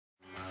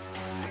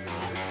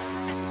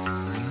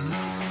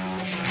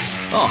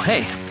Oh,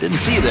 hey, didn't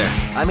see you there.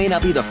 I may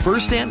not be the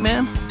first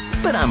Antman,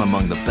 but I'm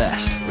among the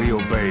best. We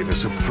obey the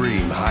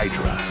Supreme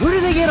Hydra. Where do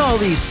they get all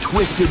these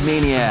twisted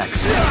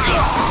maniacs?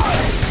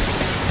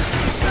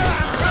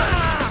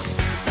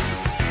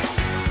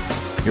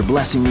 Your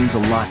blessing means a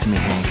lot to me,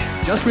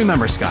 Hank. Just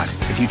remember, Scott,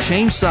 if you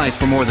change size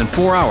for more than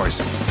 4 hours,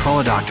 call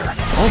a doctor.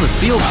 All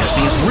this field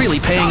testing is really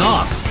paying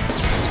off.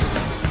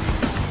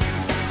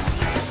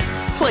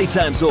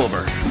 Playtime's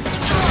over.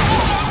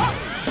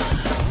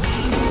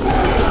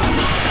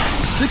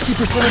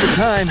 60% of the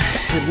time,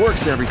 it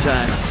works every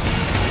time.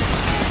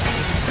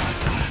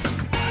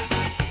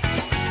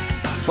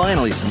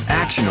 Finally, some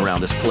action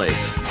around this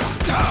place.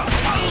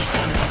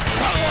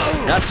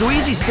 Not so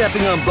easy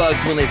stepping on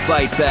bugs when they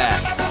fight back.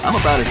 I'm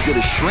about as good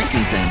at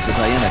shrinking things as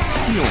I am at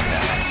stealing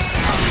them.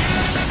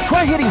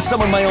 Try hitting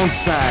someone my own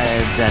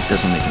side. That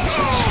doesn't make any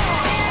sense.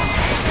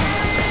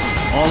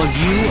 All of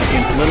you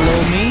against little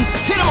old me?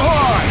 Hit him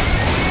hard!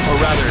 Or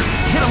rather,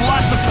 hit him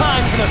lots of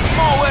times in a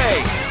small